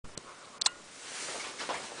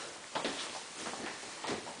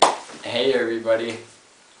Hey everybody,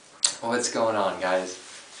 what's going on guys?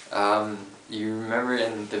 You remember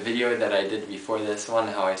in the video that I did before this one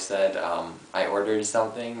how I said I ordered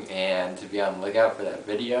something and to be on the lookout for that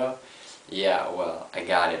video? Yeah, well, I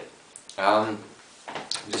got it.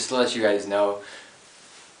 Just to let you guys know,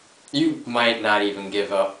 you might not even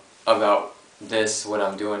give up about this, what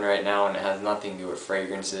I'm doing right now, and it has nothing to do with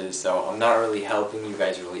fragrances, so I'm not really helping you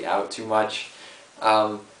guys really out too much.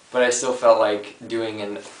 But I still felt like doing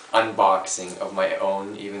an unboxing of my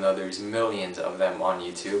own, even though there's millions of them on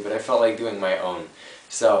YouTube, but I felt like doing my own.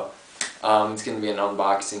 So, it's going to be an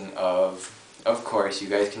unboxing of course, you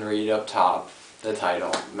guys can read it up top, the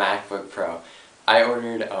title, MacBook Pro. I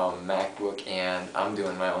ordered a MacBook and I'm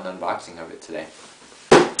doing my own unboxing of it today.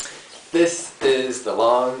 This is the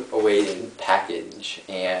long-awaited package,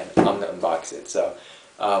 and I'm going to unbox it. So,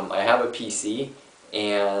 I have a PC,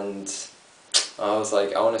 and I was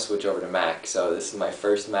like, I want to switch over to Mac. So this is my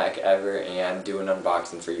first Mac ever, and do an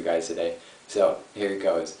unboxing for you guys today. So here it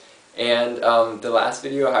goes. And the last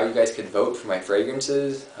video, how you guys could vote for my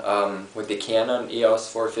fragrances, with the Canon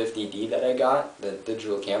EOS 450D that I got, the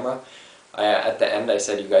digital camera. At the end I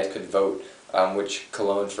said you guys could vote which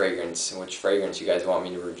fragrance you guys want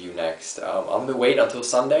me to review next. I'm going to wait until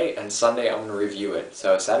Sunday, and Sunday I'm going to review it.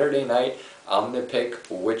 So Saturday night I'm going to pick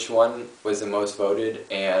which one was the most voted,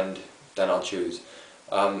 and then I'll choose.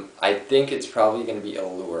 I think it's probably going to be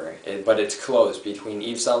Allure, but it's close between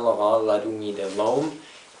Yves Saint Laurent La Nuit de l'Homme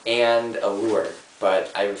and Allure,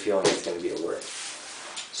 but I have a feeling it's going to be Allure.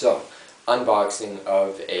 So, unboxing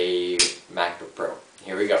of a MacBook Pro.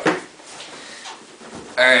 Here we go.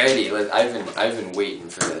 Alrighty, I've been waiting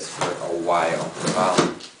for this for a while,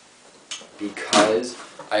 because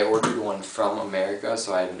I ordered one from America,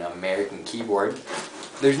 so I have an American keyboard.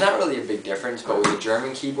 There's not really a big difference, but with a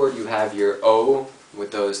German keyboard you have your O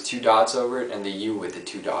with those two dots over it and the U with the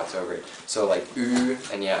two dots over it. So like U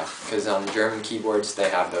and yeah, because on German keyboards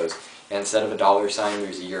they have those. And instead of a dollar sign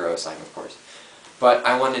there's a euro sign, of course. But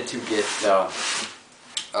I wanted to get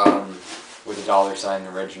with a dollar sign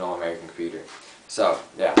original American computer. So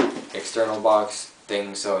yeah, external box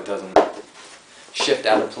thing so it doesn't shift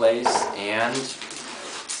out of place, and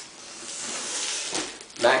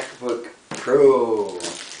MacBook Pro.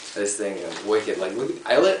 This thing is wicked. Like, look,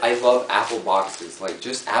 I love Apple boxes. Like,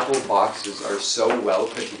 just Apple boxes are so well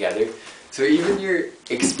put together. So even your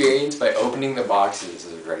experience by opening the boxes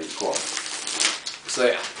is really cool. So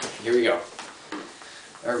yeah, here we go.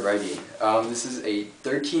 Alrighty, this is a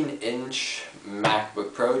 13-inch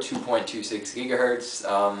MacBook Pro, 2.26 gigahertz,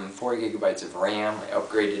 4 gigabytes of RAM. I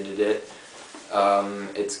upgraded it.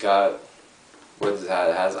 It's got, what is that?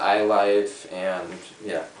 It has iLife and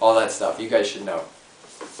yeah, all that stuff. You guys should know.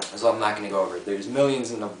 So I'm not going to go over it. There's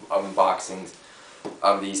millions of unboxings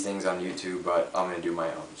of these things on YouTube, but I'm going to do my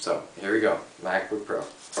own. So here we go. MacBook Pro.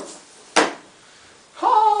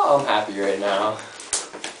 Oh, I'm happy right now.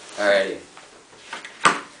 Alrighty.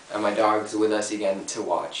 And my dog's with us again to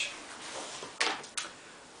watch.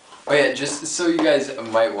 Oh yeah, just so you guys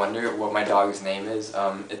might wonder what my dog's name is,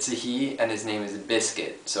 it's a he, and his name is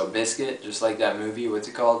Biscuit. So Biscuit, just like that movie, what's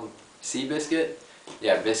it called? Sea Biscuit?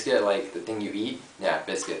 Yeah, Biscuit, like the thing you eat. Yeah,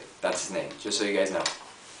 Biscuit, that's his name, just so you guys know.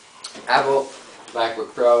 Apple,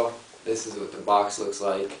 MacBook Pro, this is what the box looks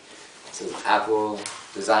like. It says Apple,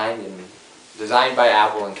 designed by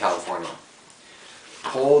Apple in California.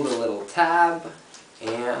 Pull the little tab,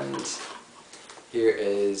 and here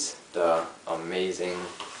is the amazing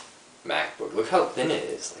MacBook. Look how thin it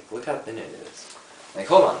is. Like, look how thin it is. Like,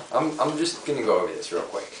 hold on. I'm just gonna go over this real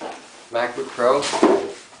quick. MacBook Pro.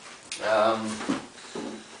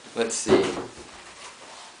 Let's see.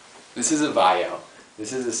 This is a Vaio.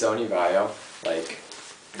 This is a Sony Vaio. Like,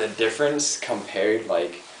 the difference compared,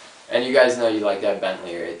 like, and you guys know you like that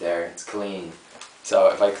Bentley right there. It's clean. So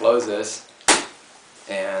if I close this,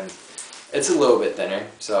 and it's a little bit thinner,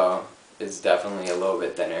 so it's definitely a little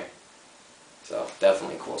bit thinner. So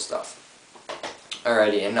definitely cool stuff.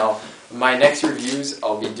 Alrighty, and now my next reviews,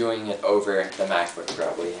 I'll be doing it over the MacBook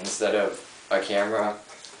probably. Instead of a camera,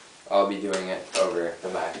 I'll be doing it over the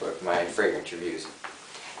MacBook, my fragrance reviews.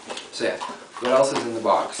 So yeah, what else is in the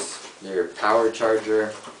box? Your power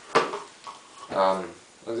charger,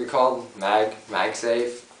 what's it called?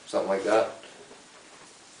 MagSafe, something like that.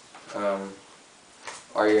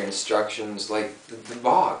 Are your instructions. Like, the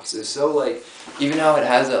box is so, like, even how it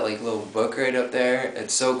has that, like, little book right up there,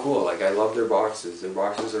 it's so cool. Like, I love their boxes. Their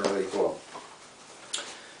boxes are really cool.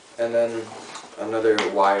 And then another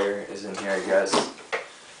wire is in here, I guess.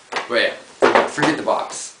 But yeah, forget the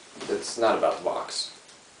box. It's not about the box.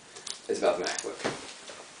 It's about the MacBook.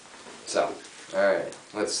 So, alright,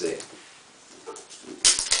 let's see.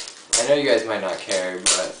 I know you guys might not care,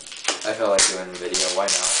 but I felt like doing the video. Why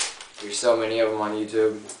not? There's so many of them on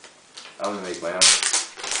YouTube. I'm gonna make my own.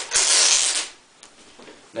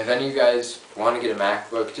 And if any of you guys want to get a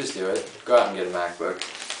MacBook, just do it. Go out and get a MacBook.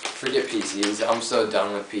 Forget PCs. I'm so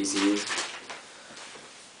done with PCs.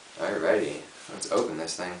 Alrighty, let's open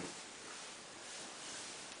this thing.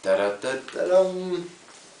 Da-da-da-da-dum.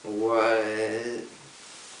 What?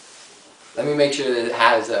 Let me make sure that it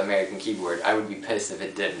has an American keyboard. I would be pissed if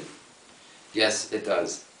it didn't. Yes, it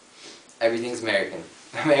does. Everything's American.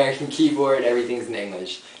 American keyboard, everything's in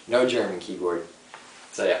English. No German keyboard.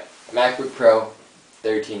 So yeah, MacBook Pro,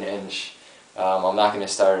 13-inch. I'm not going to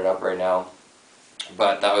start it up right now,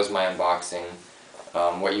 but that was my unboxing.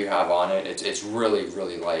 What you have on it, it's really,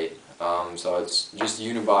 really light. So it's just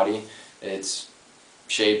unibody. It's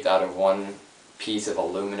shaped out of one piece of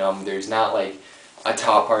aluminum. There's not like a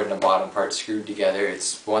top part and a bottom part screwed together.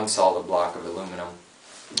 It's one solid block of aluminum.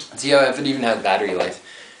 See how if it even has battery life.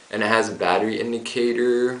 And it has a battery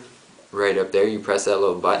indicator right up there. You press that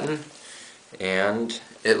little button and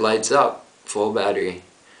it lights up, full battery.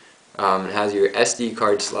 It has your SD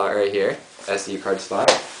card slot right here, SD card slot,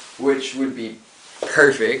 which would be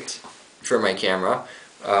perfect for my camera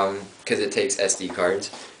because it takes SD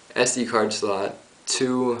cards. SD card slot,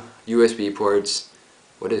 2 USB ports.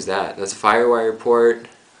 What is that? That's a FireWire port.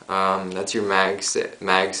 That's your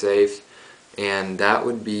MagSafe, and that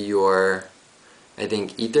would be your, I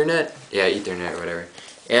think, Ethernet? Yeah, Ethernet or whatever.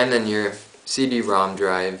 And then your CD-ROM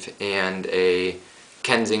drive and a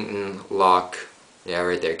Kensington lock. Yeah,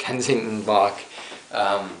 right there, Kensington lock.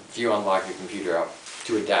 If you unlock your computer up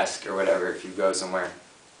to a desk or whatever, if you go somewhere.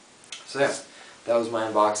 So yeah, that was my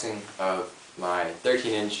unboxing of my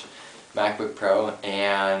 13-inch MacBook Pro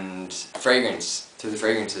and fragrance, to the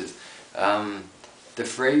fragrances. The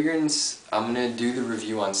fragrance, I'm going to do the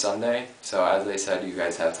review on Sunday, so as I said, you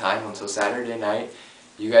guys have time until Saturday night.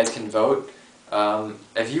 You guys can vote.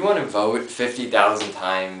 If you want to vote 50,000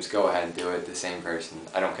 times, go ahead and do it, the same person.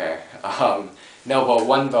 I don't care. No, but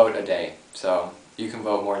 1 vote a day. So you can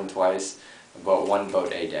vote more than twice, but 1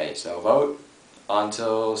 vote a day. So vote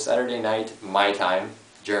until Saturday night, my time,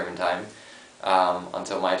 German time,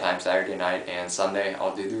 until my time Saturday night, and Sunday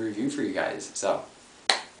I'll do the review for you guys. So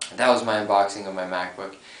that was my unboxing of my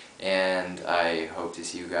MacBook, and I hope to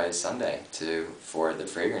see you guys Sunday for the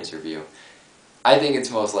fragrance review. I think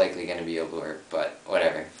it's most likely going to be a blur, but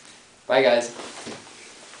whatever. Bye guys!